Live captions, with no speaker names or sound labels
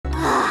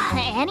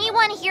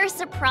Anyone here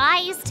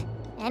surprised?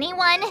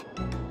 Anyone?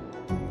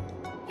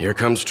 Here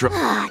comes trouble.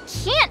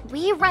 Can't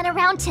we run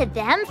around to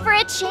them for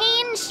a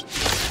change?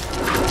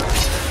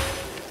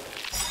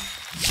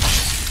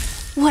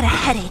 What a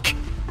headache.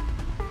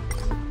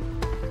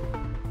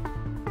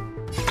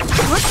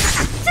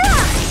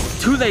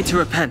 Too late to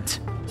repent.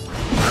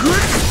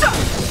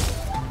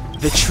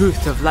 The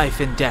truth of life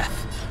and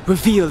death,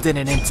 revealed in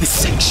an instant. This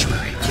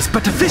sanctuary is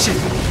but a vision.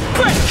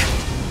 Break!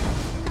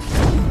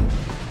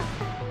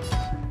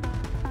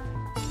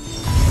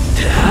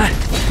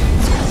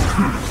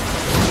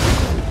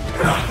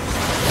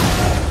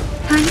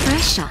 Time for a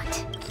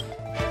shot.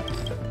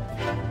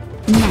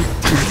 Now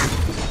time.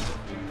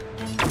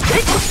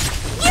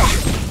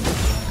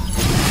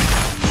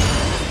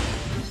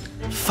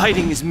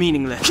 Fighting is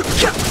meaningless.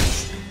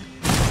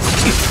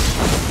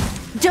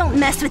 Don't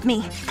mess with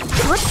me.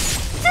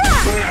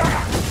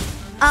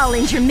 I'll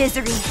end your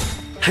misery.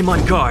 I'm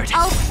on guard.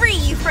 I'll free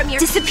you from your—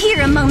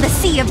 disappear among the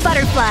sea of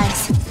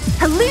butterflies.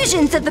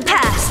 Illusions of the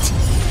past.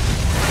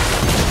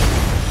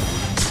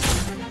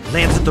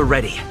 Lance at the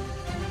ready.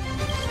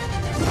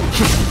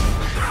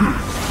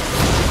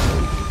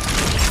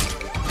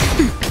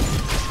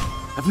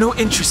 I've no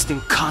interest in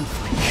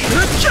conflict.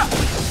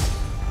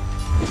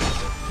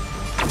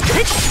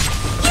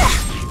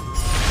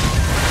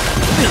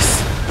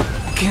 This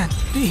can't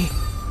be.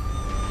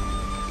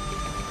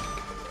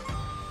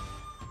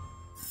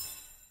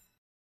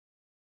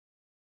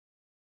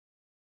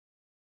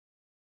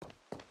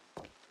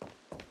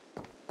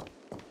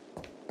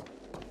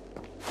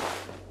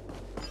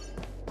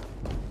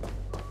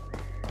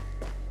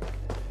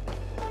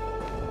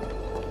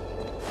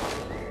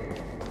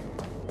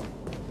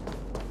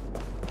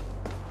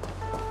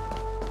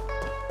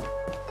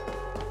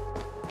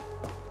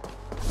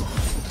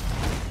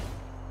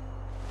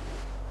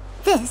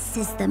 This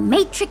is the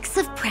Matrix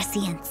of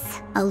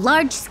Prescience, a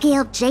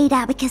large-scale Jade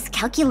Abacus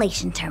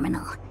calculation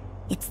terminal.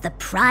 It's the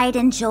pride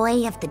and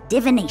joy of the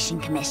Divination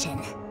Commission.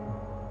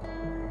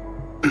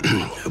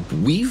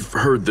 We've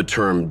heard the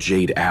term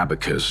Jade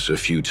Abacus a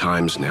few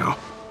times now.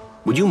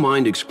 Would you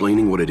mind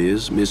explaining what it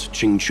is, Miss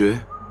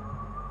Qingque?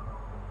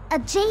 A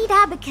Jade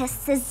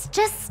Abacus is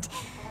just...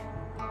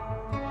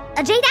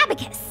 a Jade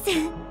Abacus.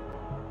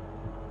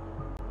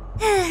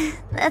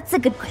 That's a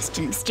good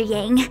question, Mr.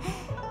 Yang.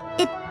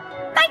 It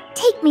might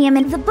take me a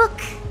minute. The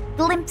book,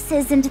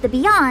 Glimpses into the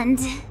Beyond,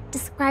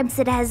 describes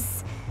it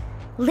as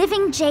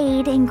living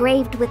jade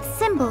engraved with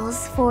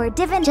symbols for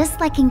divine. Just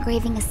like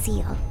engraving a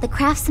seal, the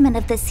craftsmen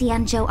of the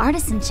Xianzhou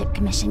Artisanship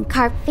Commission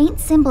carve faint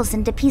symbols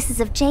into pieces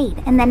of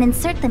jade and then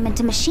insert them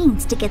into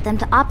machines to get them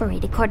to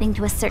operate according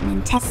to a certain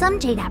intent. Some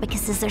jade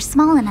abacuses are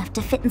small enough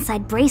to fit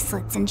inside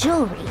bracelets and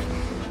jewelry.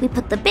 We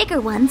put the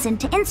bigger ones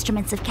into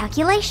instruments of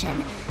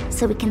calculation,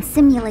 so we can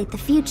simulate the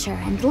future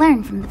and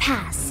learn from the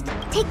past.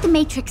 Take the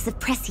Matrix of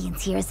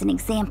Prescience here as an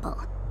example.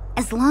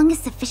 As long as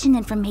sufficient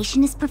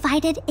information is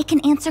provided, it can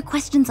answer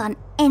questions on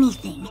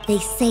anything. They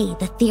say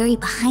the theory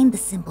behind the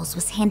symbols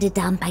was handed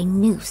down by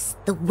Noose,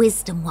 the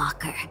Wisdom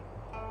Walker.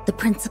 The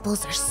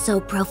principles are so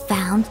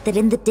profound that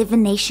in the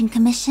Divination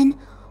Commission,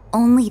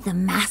 only the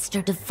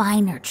Master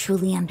Diviner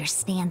truly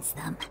understands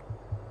them.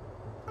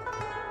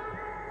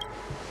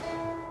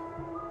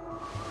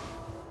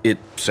 It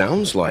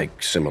sounds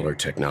like similar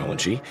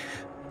technology.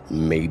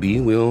 Maybe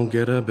we'll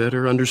get a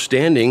better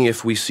understanding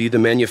if we see the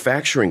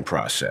manufacturing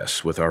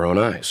process with our own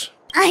eyes.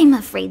 I'm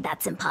afraid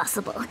that's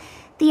impossible.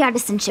 The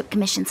Artisanship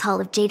Commission's Hall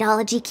of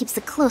Jadeology keeps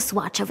a close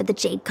watch over the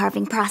jade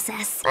carving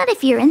process. But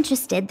if you're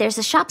interested, there's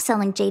a shop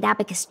selling Jade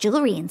Abacus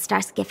jewelry in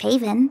Starskiff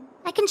Haven.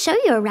 I can show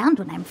you around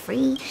when I'm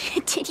free.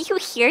 Did you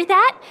hear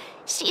that?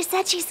 She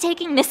said she's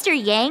taking Mr.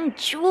 Yang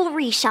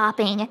jewelry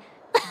shopping.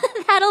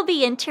 That'll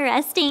be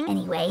interesting.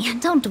 Anyway,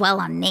 don't dwell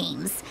on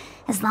names.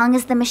 As long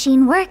as the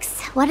machine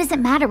works, what does it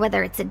matter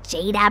whether it's a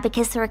Jade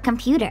Abacus or a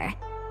computer?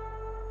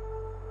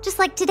 Just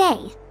like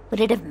today, would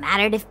it have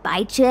mattered if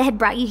Baiche had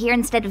brought you here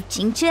instead of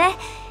Qingque?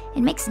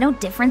 It makes no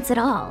difference at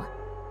all.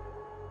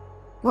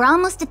 We're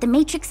almost at the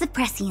Matrix of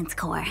Prescience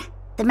core.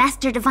 The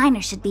Master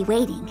Diviner should be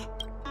waiting.